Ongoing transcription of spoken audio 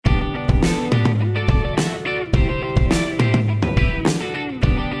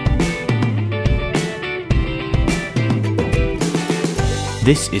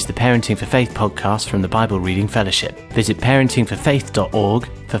This is the Parenting for Faith podcast from the Bible Reading Fellowship. Visit parentingforfaith.org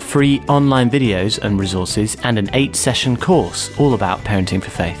for free online videos and resources and an 8-session course all about parenting for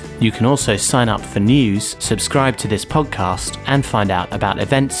faith. You can also sign up for news, subscribe to this podcast, and find out about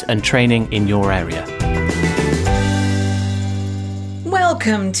events and training in your area.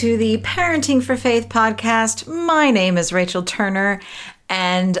 Welcome to the Parenting for Faith podcast. My name is Rachel Turner,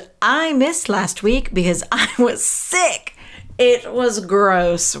 and I missed last week because I was sick. It was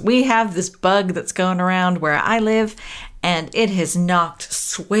gross. We have this bug that's going around where I live, and it has knocked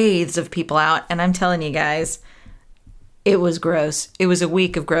swathes of people out. And I'm telling you guys, it was gross. It was a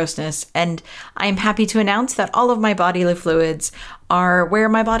week of grossness. And I'm happy to announce that all of my bodily fluids are where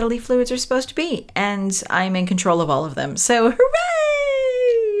my bodily fluids are supposed to be. And I'm in control of all of them. So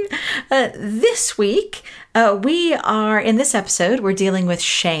hooray! This week, we are, in this episode, we're dealing with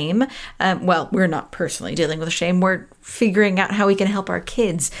shame. Well, we're not personally dealing with shame. We're figuring out how we can help our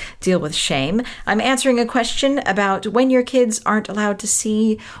kids deal with shame. I'm answering a question about when your kids aren't allowed to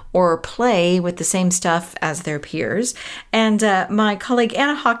see or play with the same stuff as their peers. And my colleague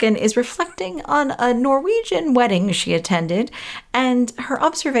Anna Hawken is reflecting on a Norwegian wedding she attended and her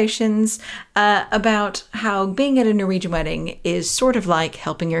observations about how being at a Norwegian wedding is sort of like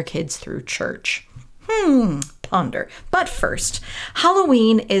helping your kids through church. Ponder. But first,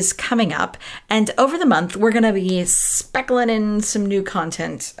 Halloween is coming up, and over the month, we're going to be speckling in some new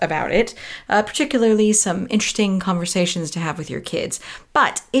content about it, particularly some interesting conversations to have with your kids.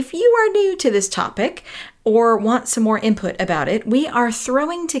 But if you are new to this topic, or want some more input about it, we are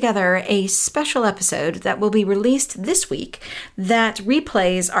throwing together a special episode that will be released this week that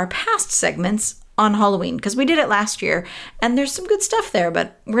replays our past segments on Halloween, because we did it last year, and there's some good stuff there,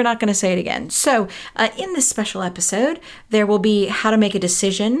 but we're not going to say it again. So in this special episode, there will be how to make a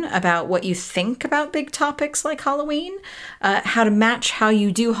decision about what you think about big topics like Halloween, how to match how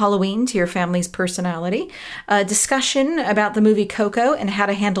you do Halloween to your family's personality, a discussion about the movie Coco and how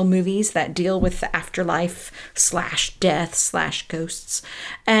to handle movies that deal with the afterlife / death / ghosts.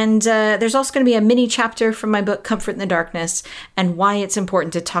 And there's also going to be a mini chapter from my book, Comfort in the Darkness, and why it's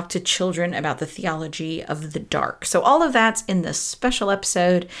important to talk to children about the theology of the dark. So all of that's in this special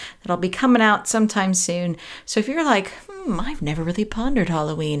episode that'll be coming out sometime soon. So if you're like, I've never really pondered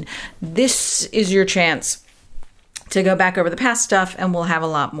Halloween, this is your chance to go back over the past stuff, and we'll have a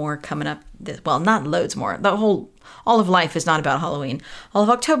lot more coming up. Well, not loads more. All of life is not about Halloween. All of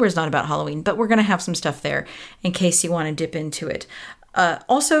October is not about Halloween, but we're going to have some stuff there in case you want to dip into it.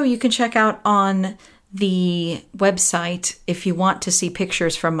 Also, you can check out on the website if you want to see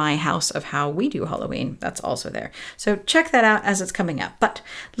pictures from my house of how we do Halloween. That's also there. So check that out as it's coming up. But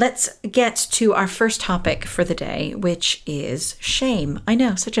let's get to our first topic for the day, which is shame. I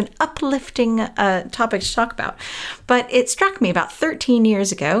know, such an uplifting topic to talk about. But it struck me about 13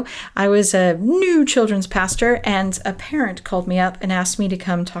 years ago. I was a new children's pastor, and a parent called me up and asked me to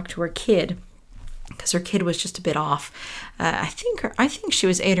come talk to her kid, because her kid was just a bit off. I think she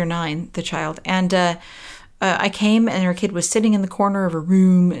was 8 or 9, the child. And I came, and her kid was sitting in the corner of a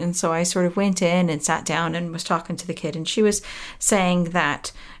room. And so I sort of went in and sat down and was talking to the kid. And she was saying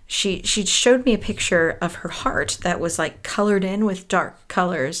that she showed me a picture of her heart that was like colored in with dark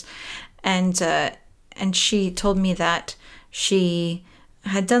colors. And she told me that she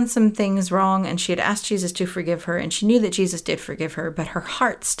had done some things wrong, and she had asked Jesus to forgive her, and she knew that Jesus did forgive her, but her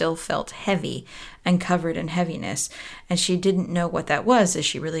heart still felt heavy and covered in heaviness, and she didn't know what that was. Is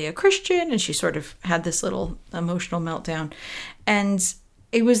she really a Christian? And she sort of had this little emotional meltdown. And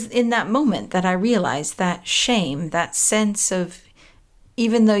it was in that moment that I realized that shame, that sense of,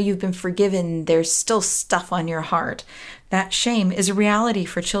 even though you've been forgiven, there's still stuff on your heart. That shame is a reality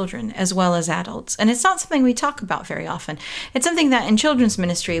for children as well as adults. And it's not something we talk about very often. It's something that in children's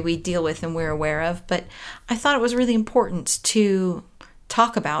ministry we deal with and we're aware of. But I thought it was really important to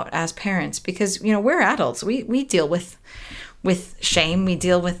talk about as parents, because, we're adults. We deal with shame. We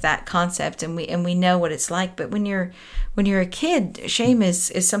deal with that concept, and we know what it's like. But when you're a kid, shame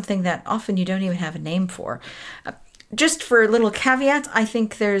is something that often you don't even have a name for. Just for a little caveat, I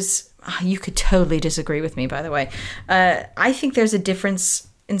think you could totally disagree with me, by the way. I think there's a difference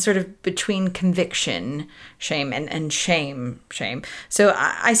in sort of between conviction, shame, and shame. So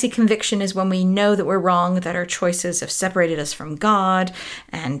I see conviction as when we know that we're wrong, that our choices have separated us from God,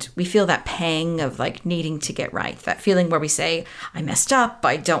 and we feel that pang of like needing to get right. That feeling where we say, I messed up,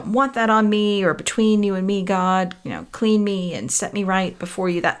 I don't want that on me, or between you and me, God, clean me and set me right before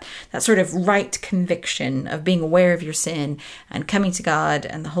you. That sort of right conviction of being aware of your sin and coming to God,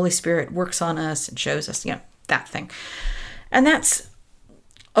 and the Holy Spirit works on us and shows us, that thing. And that's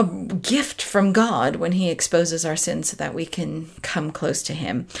a gift from God when he exposes our sins so that we can come close to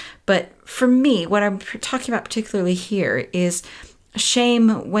him. But for me, what I'm talking about particularly here is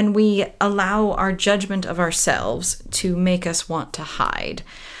shame when we allow our judgment of ourselves to make us want to hide.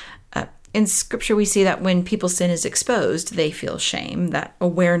 In Scripture, we see that when people's sin is exposed, they feel shame, that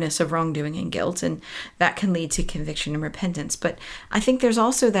awareness of wrongdoing and guilt, and that can lead to conviction and repentance. But I think there's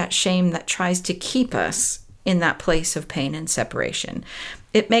also that shame that tries to keep us in that place of pain and separation.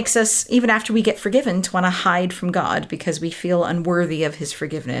 It makes us, even after we get forgiven, to want to hide from God because we feel unworthy of his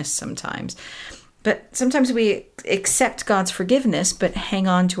forgiveness sometimes. But sometimes we accept God's forgiveness, but hang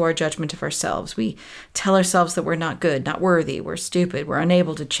on to our judgment of ourselves. We tell ourselves that we're not good, not worthy, we're stupid, we're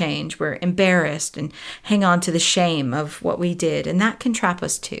unable to change, we're embarrassed, and hang on to the shame of what we did. And that can trap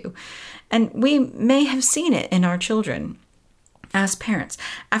us too. And we may have seen it in our children. As parents,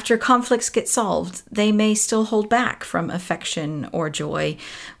 after conflicts get solved, they may still hold back from affection or joy.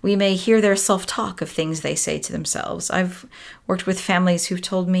 We may hear their self-talk of things they say to themselves. I've worked with families who've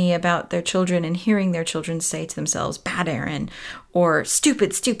told me about their children and hearing their children say to themselves, "Bad Aaron," or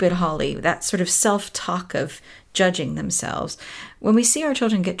 "Stupid, stupid Holly," that sort of self-talk of judging themselves. When we see our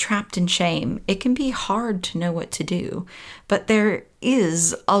children get trapped in shame, it can be hard to know what to do, but there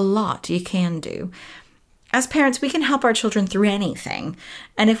is a lot you can do. As parents, we can help our children through anything.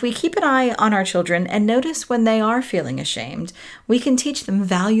 And if we keep an eye on our children and notice when they are feeling ashamed, we can teach them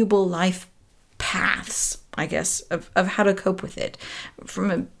valuable life paths, I guess, of how to cope with it.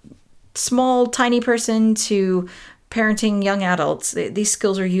 From a small, tiny person to parenting young adults, these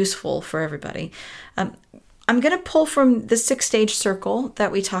skills are useful for everybody. I'm going to pull from the 6-stage circle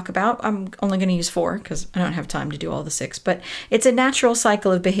that we talk about. I'm only going to use 4 because I don't have time to do all the 6, but it's a natural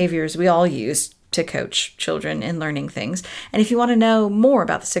cycle of behaviors we all use to coach children in learning things. And if you want to know more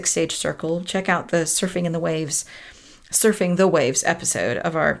about the 6-stage circle, check out the Surfing the Waves episode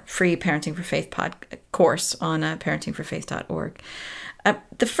of our free Parenting for Faith course on parentingforfaith.org.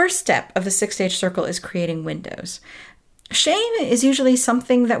 The first step of the 6-stage circle is creating windows. Shame is usually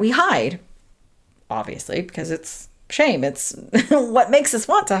something that we hide, obviously, because it's shame. It's what makes us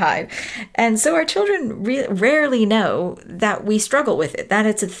want to hide. And so our children rarely know that we struggle with it, that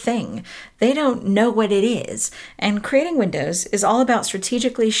it's a thing. They don't know what it is. And creating windows is all about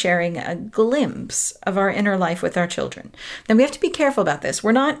strategically sharing a glimpse of our inner life with our children. Now, we have to be careful about this.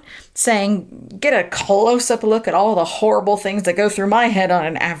 We're not saying, get a close-up look at all the horrible things that go through my head on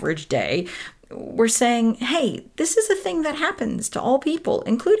an average day. We're saying, hey, this is a thing that happens to all people,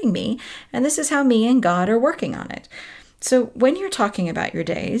 including me, and this is how me and God are working on it. So when you're talking about your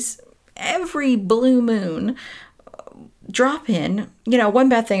days, every blue moon, drop in, one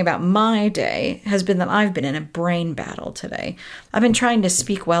bad thing about my day has been that I've been in a brain battle today. I've been trying to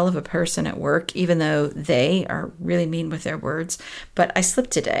speak well of a person at work, even though they are really mean with their words. But I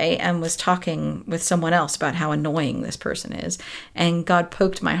slipped today and was talking with someone else about how annoying this person is, and God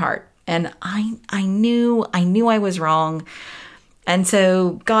poked my heart. And I knew I was wrong. And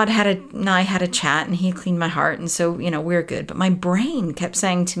so God and I had a chat, and he cleaned my heart. And so, we're good. But my brain kept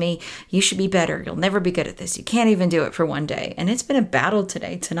saying to me, you should be better. You'll never be good at this. You can't even do it for one day. And it's been a battle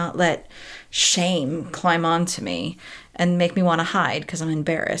today to not let shame climb onto me and make me want to hide because I'm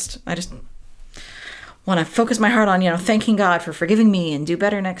embarrassed. I just want to focus my heart on, thanking God for forgiving me and do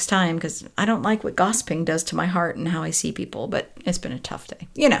better next time, because I don't like what gossiping does to my heart and how I see people. But it's been a tough day.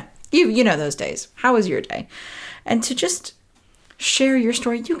 You know those days. How was your day? And to just share your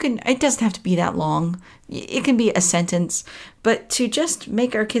story, it doesn't have to be that long. It can be a sentence, but to just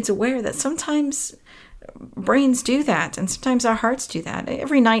make our kids aware that sometimes brains do that, and sometimes our hearts do that.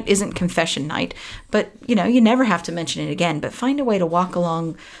 Every night isn't confession night, but you never have to mention it again, but find a way to walk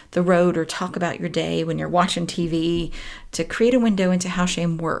along the road or talk about your day when you're watching TV to create a window into how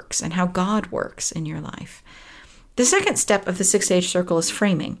shame works and how God works in your life. The second step of the 6-stage circle is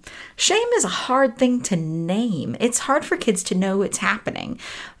framing. Shame is a hard thing to name. It's hard for kids to know it's happening.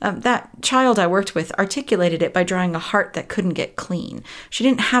 That child I worked with articulated it by drawing a heart that couldn't get clean. She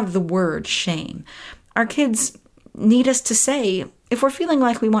didn't have the word shame. Our kids need us to say, if we're feeling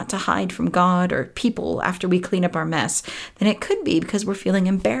like we want to hide from God or people after we clean up our mess, then it could be because we're feeling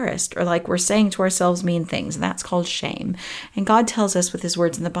embarrassed or like we're saying to ourselves mean things, and that's called shame. And God tells us with his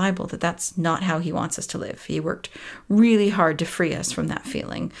words in the Bible that that's not how he wants us to live. He worked really hard to free us from that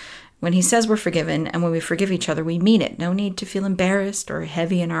feeling. When he says we're forgiven and when we forgive each other, we mean it. No need to feel embarrassed or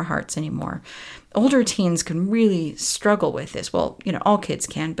heavy in our hearts anymore. Older teens can really struggle with this. Well, all kids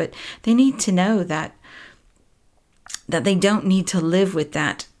can, but they need to know that they don't need to live with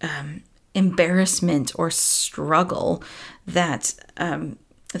that embarrassment or struggle that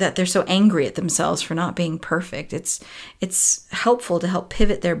that they're so angry at themselves for not being perfect. It's helpful to help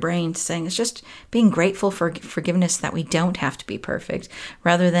pivot their brain to saying it's just being grateful for forgiveness that we don't have to be perfect,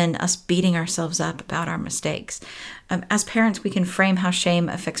 rather than us beating ourselves up about our mistakes. As parents, we can frame how shame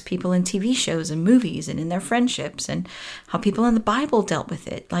affects people in TV shows and movies and in their friendships, and how people in the Bible dealt with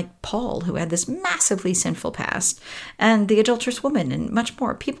it, like Paul, who had this massively sinful past, and the adulterous woman, and much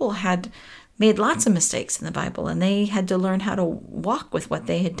more. People had made lots of mistakes in the Bible, and they had to learn how to walk with what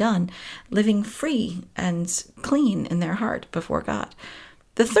they had done, living free and clean in their heart before God.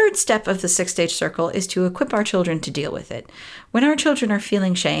 The third step of the 6-stage circle is to equip our children to deal with it. When our children are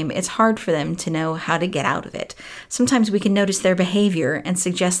feeling shame, it's hard for them to know how to get out of it. Sometimes we can notice their behavior and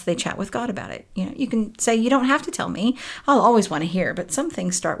suggest they chat with God about it. You can say, you don't have to tell me. I'll always want to hear, but some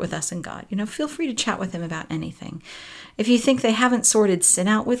things start with us and God. Feel free to chat with him about anything. If you think they haven't sorted sin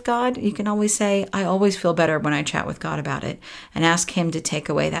out with God, you can always say, I always feel better when I chat with God about it, and ask him to take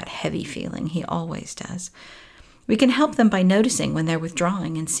away that heavy feeling. He always does. We can help them by noticing when they're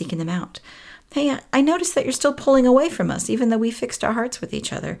withdrawing and seeking them out. Hey, I noticed that you're still pulling away from us, even though we fixed our hearts with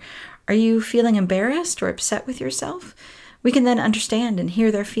each other. Are you feeling embarrassed or upset with yourself? We can then understand and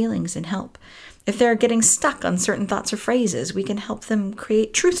hear their feelings and help. If they're getting stuck on certain thoughts or phrases, we can help them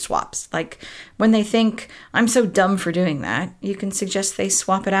create truth swaps. Like when they think, I'm so dumb for doing that, you can suggest they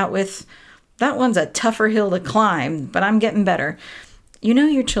swap it out with, that one's a tougher hill to climb, but I'm getting better. You know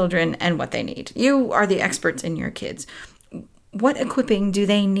your children and what they need. You are the experts in your kids. What equipping do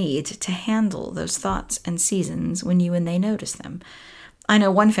they need to handle those thoughts and seasons when you and they notice them? I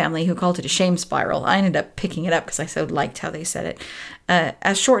know one family who called it a shame spiral. I ended up picking it up because I so liked how they said it,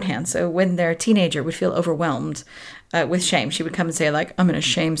 as shorthand. So when their teenager would feel overwhelmed with shame, she would come and say, like, I'm in a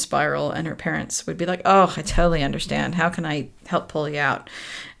shame spiral. And her parents would be like, oh, I totally understand. How can I help pull you out?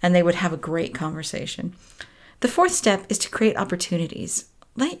 And they would have a great conversation. The fourth step is to create opportunities.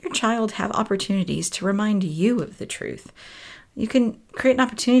 Let your child have opportunities to remind you of the truth. You can create an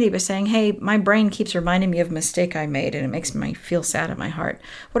opportunity by saying, hey, my brain keeps reminding me of a mistake I made and it makes me feel sad in my heart.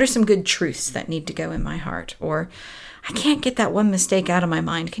 What are some good truths that need to go in my heart? Or, I can't get that one mistake out of my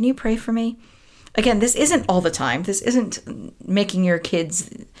mind. Can you pray for me? Again, this isn't all the time. This isn't making your kids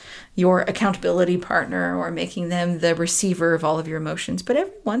your accountability partner or making them the receiver of all of your emotions. But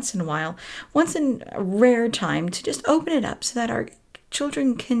every once in a while, once in a rare time, to just open it up so that our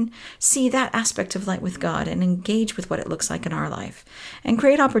children can see that aspect of light with God and engage with what it looks like in our life, and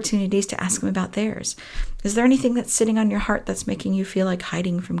create opportunities to ask them about theirs. Is there anything that's sitting on your heart that's making you feel like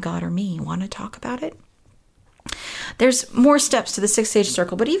hiding from God or me? Want to talk about it? There's more steps to the 6-stage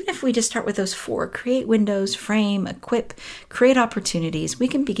circle, but even if we just start with those 4, create windows, frame, equip, create opportunities, we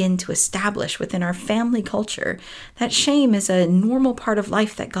can begin to establish within our family culture that shame is a normal part of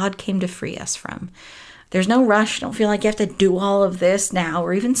life that God came to free us from. There's no rush. Don't feel like you have to do all of this now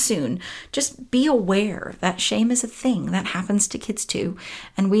or even soon. Just be aware that shame is a thing that happens to kids too,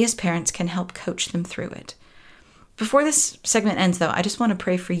 and we as parents can help coach them through it. Before this segment ends, though, I just want to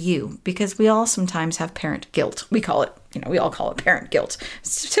pray for you, because we all sometimes have parent guilt. We all call it parent guilt.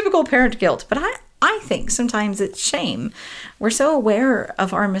 It's typical parent guilt, but I think sometimes it's shame. We're so aware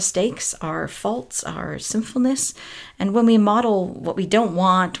of our mistakes, our faults, our sinfulness, and when we model what we don't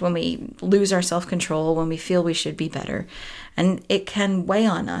want, when we lose our self-control, when we feel we should be better, and it can weigh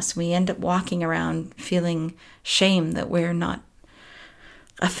on us. We end up walking around feeling shame that we're not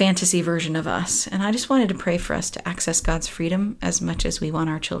a fantasy version of us. And I just wanted to pray for us to access God's freedom as much as we want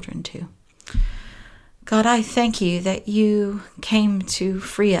our children to. God, I thank you that you came to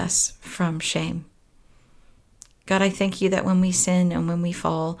free us from shame. God, I thank you that when we sin and when we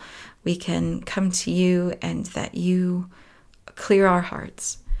fall, we can come to you and that you clear our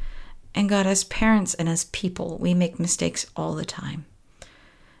hearts. And God, as parents and as people, we make mistakes all the time.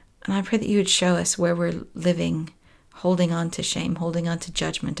 And I pray that you would show us where we're living holding on to shame, holding on to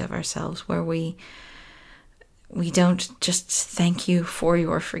judgment of ourselves, where we don't just thank you for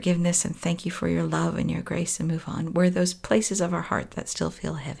your forgiveness and thank you for your love and your grace and move on. Where those places of our heart that still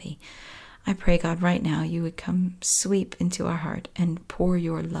feel heavy, I pray, God, right now you would come sweep into our heart and pour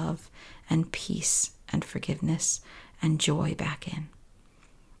your love and peace and forgiveness and joy back in.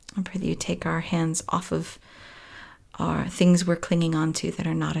 I pray that you take our hands off of our things we're clinging on to that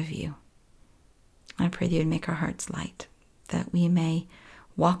are not of you. I pray that you would make our hearts light, that we may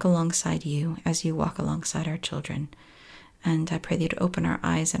walk alongside you as you walk alongside our children. And I pray that you'd open our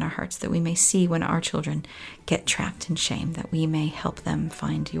eyes and our hearts that we may see when our children get trapped in shame, that we may help them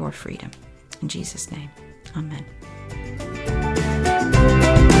find your freedom. In Jesus' name, amen.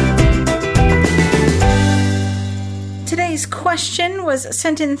 Today Today's question was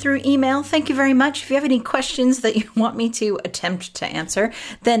sent in through email. Thank you very much. If you have any questions that you want me to attempt to answer,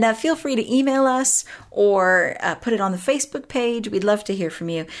 then feel free to email us or put it on the Facebook page. We'd love to hear from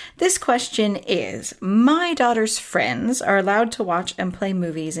you. This question is, my daughter's friends are allowed to watch and play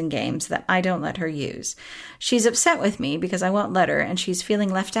movies and games that I don't let her use. She's upset with me because I won't let her, and she's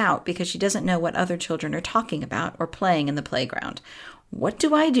feeling left out because she doesn't know what other children are talking about or playing in the playground. What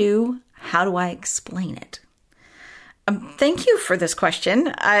do I do? How do I explain it? Thank you for this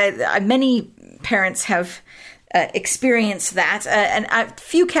question. Many parents have experienced that. And a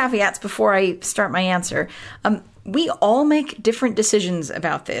few caveats before I start my answer. We all make different decisions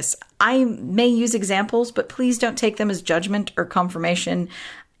about this. I may use examples, but please don't take them as judgment or confirmation.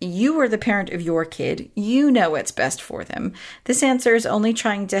 You are the parent of your kid. You know what's best for them. This answer is only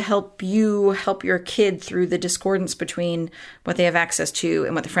trying to help you help your kid through the discordance between what they have access to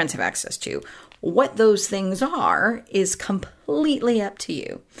and what the friends have access to. What those things are is completely up to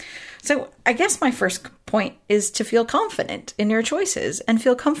you. So I guess my first point is to feel confident in your choices and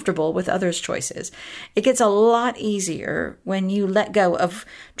feel comfortable with others' choices. It gets a lot easier when you let go of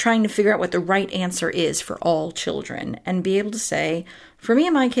trying to figure out what the right answer is for all children and be able to say, for me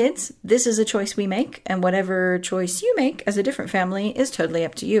and my kids, this is a choice we make, and whatever choice you make as a different family is totally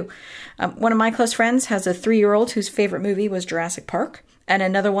up to you. One of my close friends has a 3-year-old whose favorite movie was Jurassic Park. And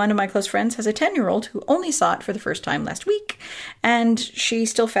another one of my close friends has a 10-year-old who only saw it for the first time last week, and she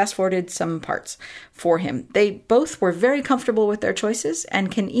still fast-forwarded some parts for him. They both were very comfortable with their choices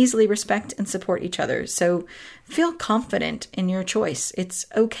and can easily respect and support each other. So feel confident in your choice. It's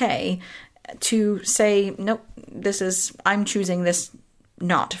okay to say, nope, I'm choosing this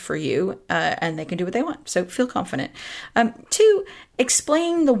not for you, and they can do what they want. So feel confident. 2,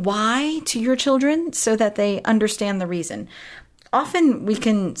 explain the why to your children so that they understand the reason. Often we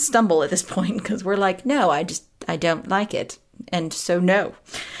can stumble at this point because we're like, no, I don't like it. And so no.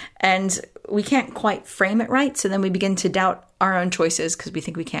 And we can't quite frame it right. So then we begin to doubt our own choices because we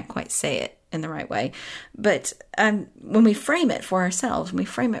think we can't quite say it in the right way. But when we frame it for ourselves, when we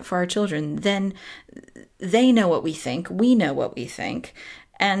frame it for our children, then they know what we think. We know what we think.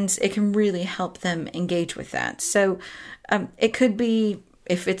 And it can really help them engage with that. So it could be,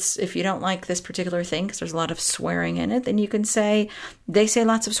 if you don't like this particular thing, because there's a lot of swearing in it, then you can say, they say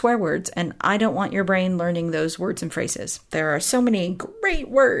lots of swear words, and I don't want your brain learning those words and phrases. There are so many great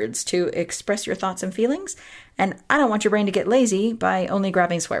words to express your thoughts and feelings, and I don't want your brain to get lazy by only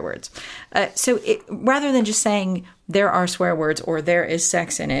grabbing swear words. So rather than just saying there are swear words, or there is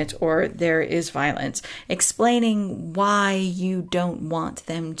sex in it, or there is violence, explaining why you don't want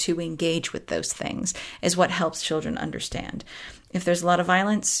them to engage with those things is what helps children understand. If there's a lot of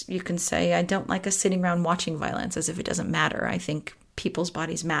violence, you can say, I don't like us sitting around watching violence as if it doesn't matter. I think people's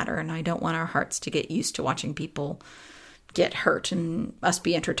bodies matter, and I don't want our hearts to get used to watching people get hurt and us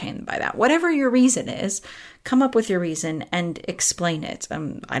be entertained by that. Whatever your reason is, come up with your reason and explain it.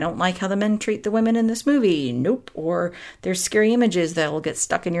 I don't like how the men treat the women in this movie. Nope. Or there's scary images that'll get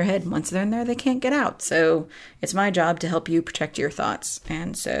stuck in your head. Once they're in there, they can't get out. So it's my job to help you protect your thoughts.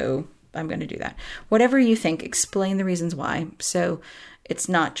 And so I'm going to do that. Whatever you think, explain the reasons why. So it's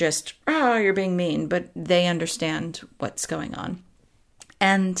not just, you're being mean, but they understand what's going on.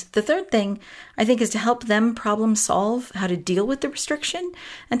 And the third thing, I think, is to help them problem solve how to deal with the restriction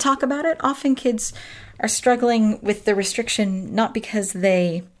and talk about it. Often kids are struggling with the restriction not because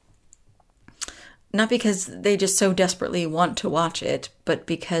they just so desperately want to watch it, but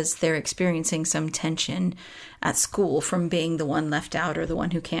because they're experiencing some tension at school from being the one left out or the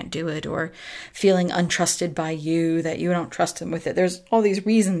one who can't do it, or feeling untrusted by you, that you don't trust them with it. There's all these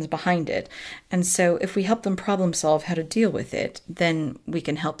reasons behind it. And so if we help them problem solve how to deal with it, then we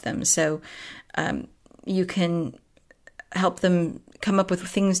can help them. So you can help them come up with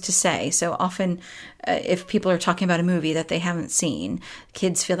things to say. So often if people are talking about a movie that they haven't seen,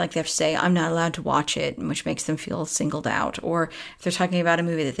 kids feel like they have to say, I'm not allowed to watch it, which makes them feel singled out. Or if they're talking about a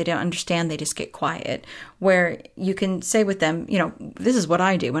movie that they don't understand, they just get quiet. Where you can say with them, this is what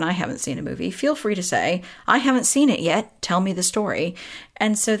I do when I haven't seen a movie. Feel free to say, I haven't seen it yet. Tell me the story.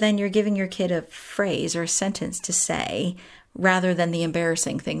 And so then you're giving your kid a phrase or a sentence to say rather than the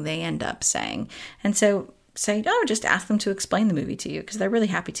embarrassing thing they end up saying. And so say, just ask them to explain the movie to you because they're really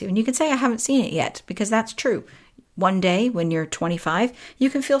happy to. And you can say, I haven't seen it yet, because that's true. One day when you're 25, you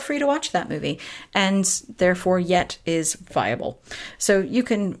can feel free to watch that movie, and therefore yet is viable. So you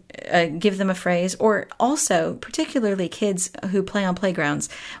can give them a phrase, or also particularly kids who play on playgrounds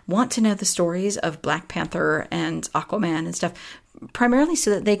want to know the stories of Black Panther and Aquaman and stuff. primarily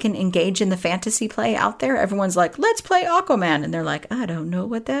so that they can engage in the fantasy play out there. Everyone's like, let's play Aquaman. And they're like, I don't know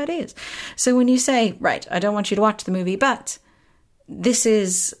what that is. So when you say, right, I don't want you to watch the movie, but this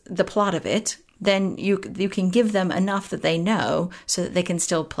is the plot of it, then you can give them enough that they know so that they can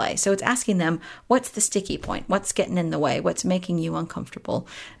still play. So it's asking them, what's the sticky point? What's getting in the way? What's making you uncomfortable?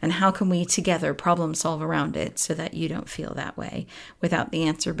 And how can we together problem solve around it so that you don't feel that way, without the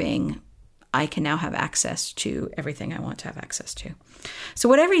answer being, I can now have access to everything I want to have access to. So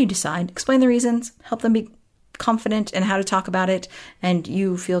whatever you decide, explain the reasons, help them be confident in how to talk about it, and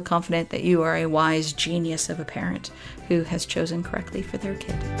you feel confident that you are a wise genius of a parent who has chosen correctly for their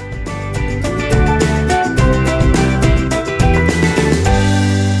kid.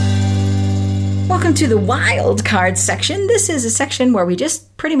 Welcome to the wildcard section. This is a section where we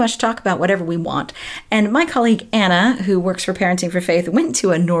just pretty much talk about whatever we want. And my colleague Anna, who works for Parenting for Faith, went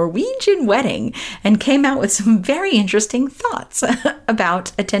to a Norwegian wedding and came out with some very interesting thoughts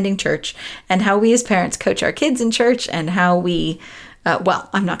about attending church and how we as parents coach our kids in church and how we,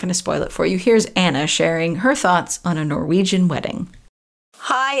 I'm not going to spoil it for you. Here's Anna sharing her thoughts on a Norwegian wedding.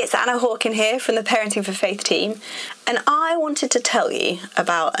 Hi, it's Anna Hawken here from the Parenting for Faith team, and I wanted to tell you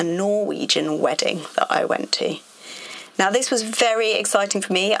about a Norwegian wedding that I went to. Now, this was very exciting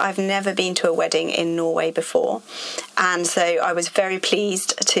for me. I've never been to a wedding in Norway before, and so I was very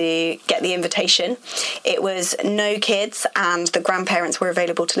pleased to get the invitation. It was no kids, and the grandparents were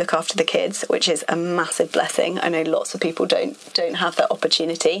available to look after the kids, which is a massive blessing. I know lots of people don't have that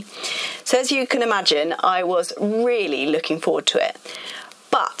opportunity. So as you can imagine, I was really looking forward to it.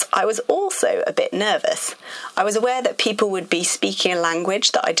 But I was also a bit nervous. I was aware that people would be speaking a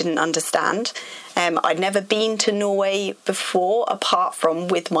language that I didn't understand. I'd never been to Norway before, apart from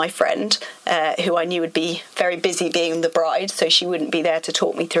with my friend, who I knew would be very busy being the bride, so she wouldn't be there to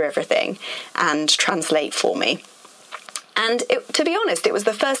talk me through everything and translate for me. And to be honest, it was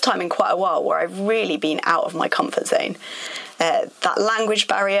the first time in quite a while where I've really been out of my comfort zone. That language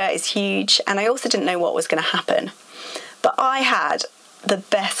barrier is huge, and I also didn't know what was going to happen. But I had the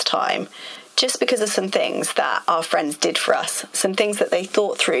best time just because of some things that our friends did for us, some things that they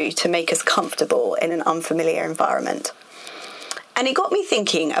thought through to make us comfortable in an unfamiliar environment. And it got me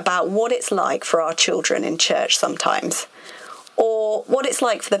thinking about what it's like for our children in church sometimes, or what it's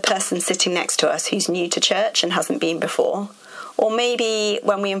like for the person sitting next to us who's new to church and hasn't been before, or maybe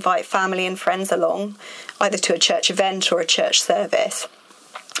when we invite family and friends along, either to a church event or a church service.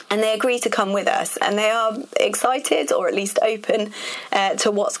 And they agree to come with us, and they are excited or at least open to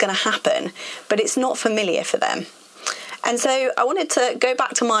what's going to happen, but it's not familiar for them. And so I wanted to go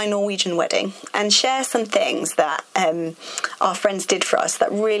back to my Norwegian wedding and share some things that our friends did for us that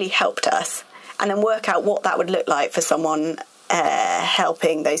really helped us, and then work out what that would look like for someone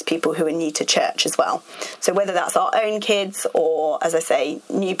helping those people who are new to church as well. So whether that's our own kids or, as I say,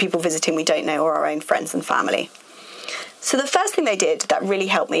 new people visiting we don't know, or our own friends and family. So the first thing they did that really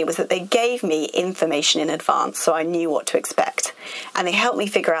helped me was that they gave me information in advance so I knew what to expect, and they helped me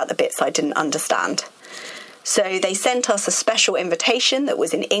figure out the bits I didn't understand. So they sent us a special invitation that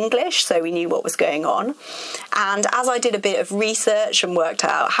was in English, so we knew what was going on. And as I did a bit of research and worked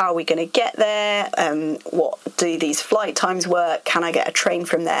out how are we going to get there, what do these flight times work, can I get a train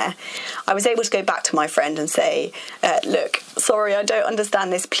from there, I was able to go back to my friend and say, look, sorry, I don't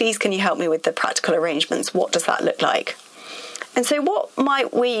understand this. Please, can you help me with the practical arrangements? What does that look like? And so what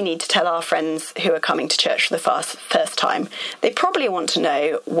might we need to tell our friends who are coming to church for the first time? They probably want to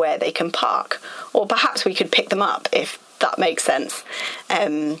know where they can park, or perhaps we could pick them up if that makes sense.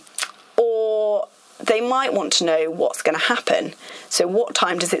 Or they might want to know what's going to happen. So what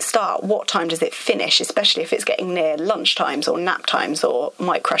time does it start? What time does it finish, especially if it's getting near lunch times or nap times or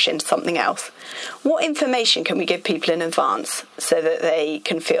might crash into something else? What information can we give people in advance so that they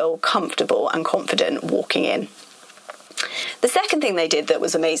can feel comfortable and confident walking in? The second thing they did that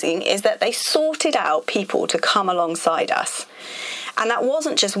was amazing is that they sorted out people to come alongside us. And that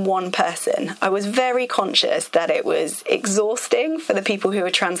wasn't just one person. I was very conscious that it was exhausting for the people who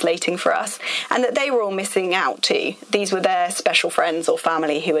were translating for us, and that they were all missing out too. These were their special friends or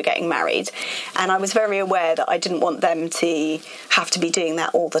family who were getting married. And I was very aware that I didn't want them to have to be doing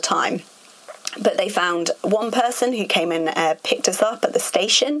that all the time. But they found one person who came and picked us up at the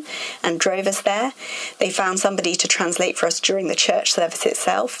station and drove us there. They found somebody to translate for us during the church service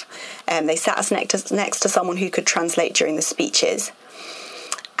itself. They sat us next to someone who could translate during the speeches.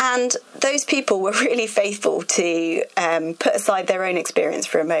 And those people were really faithful to put aside their own experience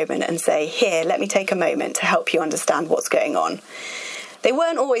for a moment and say, here, let me take a moment to help you understand what's going on. They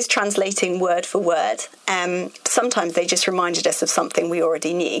weren't always translating word for word. Sometimes they just reminded us of something we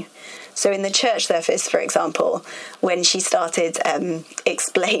already knew. So in the church service, for example, when she started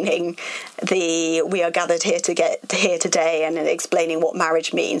explaining we are gathered here to get here today, and explaining what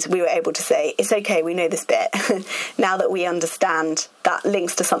marriage means, we were able to say, it's okay, we know this bit. Now that we understand that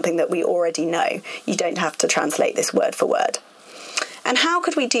links to something that we already know, you don't have to translate this word for word. And how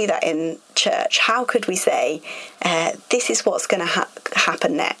could we do that in church? How could we say, this is what's going to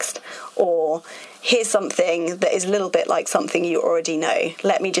happen next? Or here's something that is a little bit like something you already know.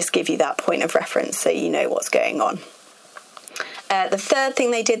 Let me just give you that point of reference so you know what's going on. The third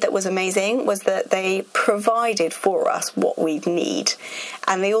thing they did that was amazing was that they provided for us what we'd need.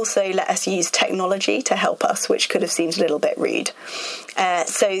 And they also let us use technology to help us, which could have seemed a little bit rude.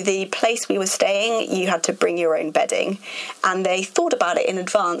 So the place we were staying, you had to bring your own bedding. And they thought about it in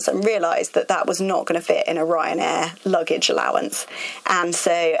advance and realised that that was not going to fit in a Ryanair luggage allowance. And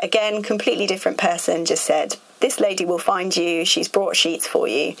so, again, completely different person just said, this lady will find you, she's brought sheets for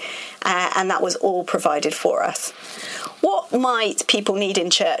you. And that was all provided for us. What might people need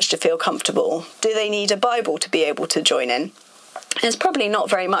in church to feel comfortable? Do they need a Bible to be able to join in? It's probably not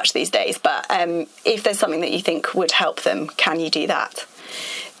very much these days, but if there's something that you think would help them, can you do that?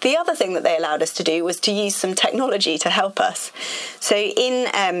 The other thing that they allowed us to do was to use some technology to help us. So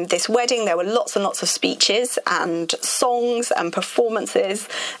in this wedding, there were lots and lots of speeches and songs and performances,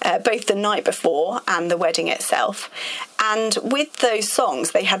 both the night before and the wedding itself. And with those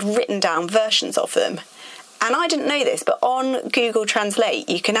songs, they had written down versions of them. And I didn't know this, but on Google Translate,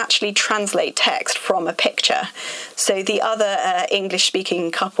 you can actually translate text from a picture. So the other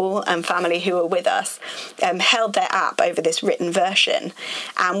English-speaking couple and family who were with us held their app over this written version,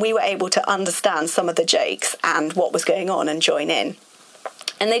 and we were able to understand some of the jokes and what was going on and join in.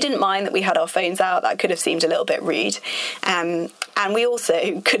 And they didn't mind that we had our phones out. That could have seemed a little bit rude. And we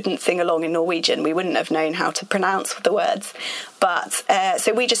also couldn't sing along in Norwegian. We wouldn't have known how to pronounce the words. But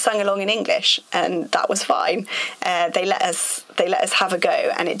so we just sang along in English, and that was fine. They let us have a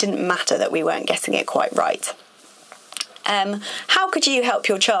go, and it didn't matter that we weren't getting it quite right. How could you help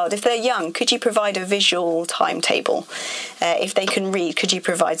your child? If they're young, could you provide a visual timetable? If they can read, could you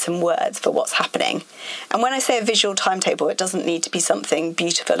provide some words for what's happening? And when I say a visual timetable, it doesn't need to be something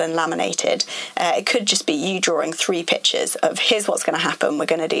beautiful and laminated. It could just be you drawing 3 pictures of here's what's going to happen. We're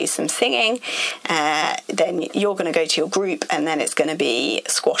going to do some singing, then you're going to go to your group, and then it's going to be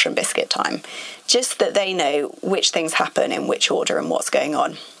squash and biscuit time. Just that they know which things happen in which order and what's going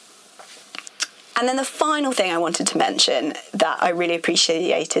on. And then the final thing I wanted to mention that I really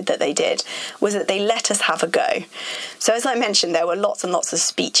appreciated that they did was that they let us have a go. So as I mentioned, there were lots and lots of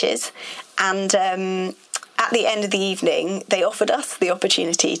speeches, and at the end of the evening, they offered us the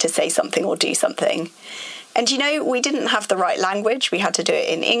opportunity to say something or do something. And we didn't have the right language. We had to do it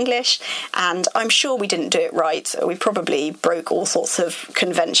in English, and I'm sure we didn't do it right. We probably broke all sorts of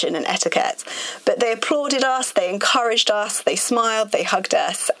convention and etiquette. But they applauded us, they encouraged us, they smiled, they hugged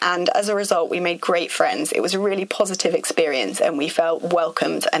us, and as a result, we made great friends. It was a really positive experience, and we felt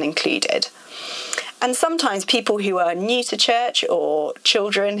welcomed and included. And sometimes people who are new to church, or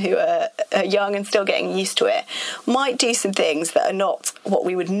children who are young and still getting used to it, might do some things that are not what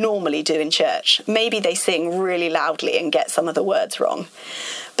we would normally do in church. Maybe they sing really loudly and get some of the words wrong.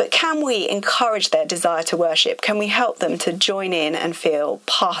 But can we encourage their desire to worship? Can we help them to join in and feel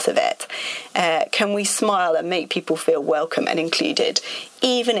part of it? Can we smile and make people feel welcome and included,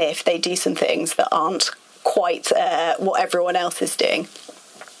 even if they do some things that aren't quite what everyone else is doing?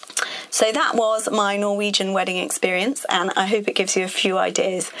 So that was my Norwegian wedding experience, and I hope it gives you a few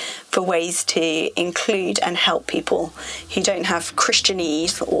ideas for ways to include and help people who don't have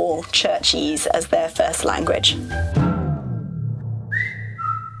Christianese or churchese as their first language.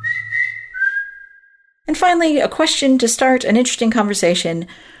 And finally, a question to start an interesting conversation.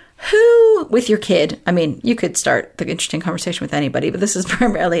 Who, with your kid, you could start the interesting conversation with anybody, but this is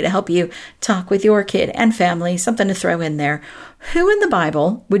primarily to help you talk with your kid and family, something to throw in there. Who in the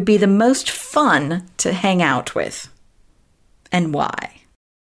Bible would be the most fun to hang out with, and why?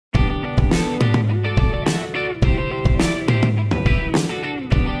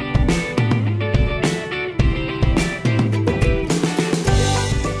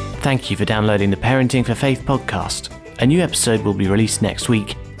 Thank you for downloading the Parenting for Faith podcast. A new episode will be released next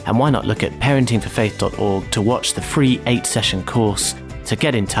week. And why not look at parentingforfaith.org to watch the free 8-session course, to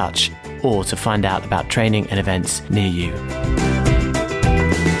get in touch, or to find out about training and events near you.